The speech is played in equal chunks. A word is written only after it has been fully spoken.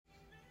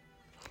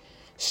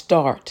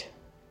Start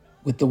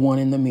with the one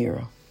in the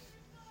mirror.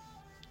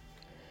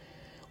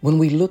 When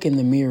we look in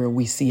the mirror,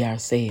 we see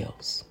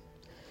ourselves,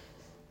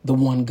 the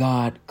one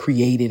God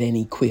created and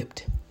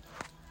equipped.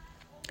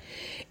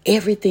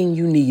 Everything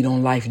you need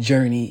on life's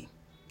journey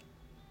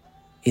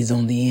is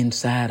on the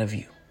inside of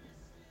you,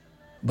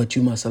 but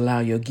you must allow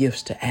your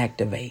gifts to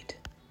activate.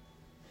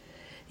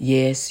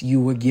 Yes,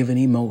 you were given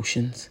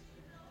emotions,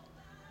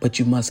 but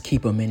you must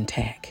keep them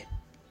intact.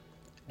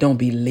 Don't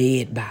be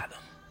led by them.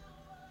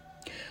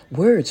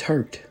 Words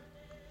hurt,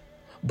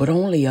 but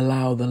only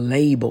allow the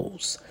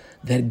labels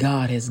that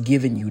God has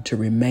given you to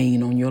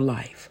remain on your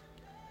life.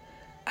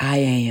 I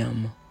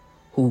am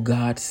who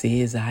God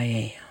says I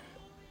am.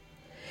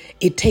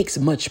 It takes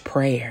much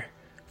prayer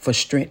for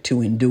strength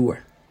to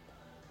endure.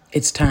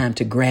 It's time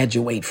to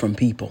graduate from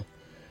people.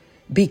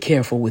 Be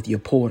careful with your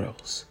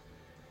portals,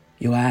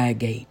 your eye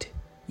gate,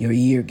 your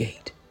ear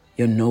gate,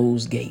 your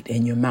nose gate,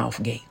 and your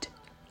mouth gate.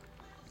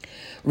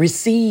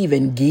 Receive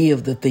and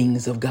give the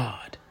things of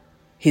God,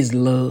 His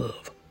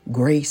love,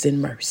 grace, and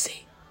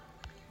mercy.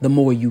 The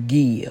more you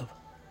give,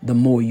 the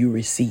more you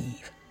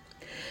receive.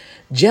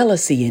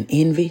 Jealousy and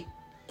envy,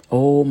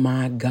 oh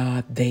my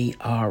God, they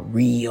are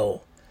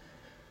real.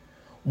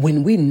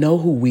 When we know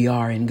who we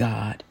are in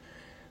God,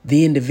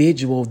 the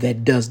individual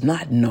that does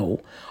not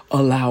know,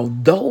 allow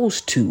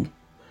those two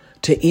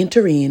to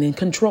enter in and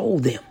control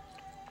them.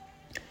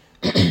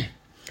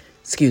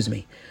 Excuse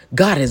me.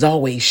 God has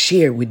always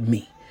shared with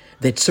me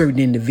that certain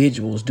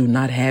individuals do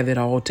not have it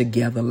all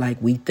together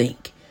like we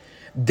think.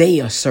 They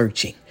are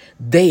searching.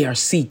 They are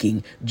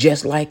seeking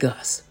just like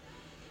us.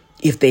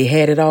 If they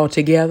had it all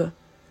together,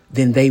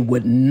 then they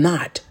would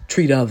not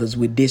treat others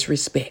with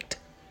disrespect.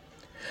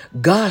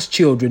 God's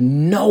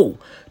children know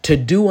to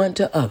do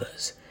unto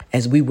others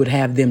as we would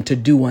have them to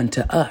do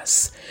unto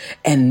us,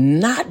 and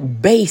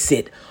not base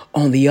it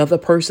on the other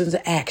person's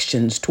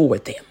actions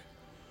toward them.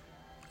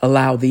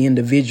 Allow the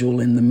individual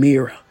in the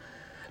mirror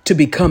to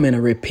become in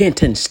a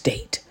repentant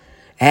state,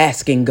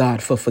 asking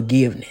God for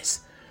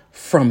forgiveness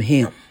from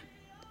Him,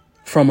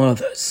 from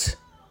others.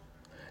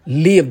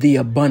 Live the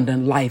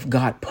abundant life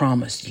God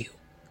promised you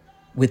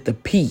with the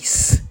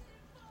peace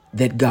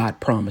that God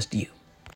promised you.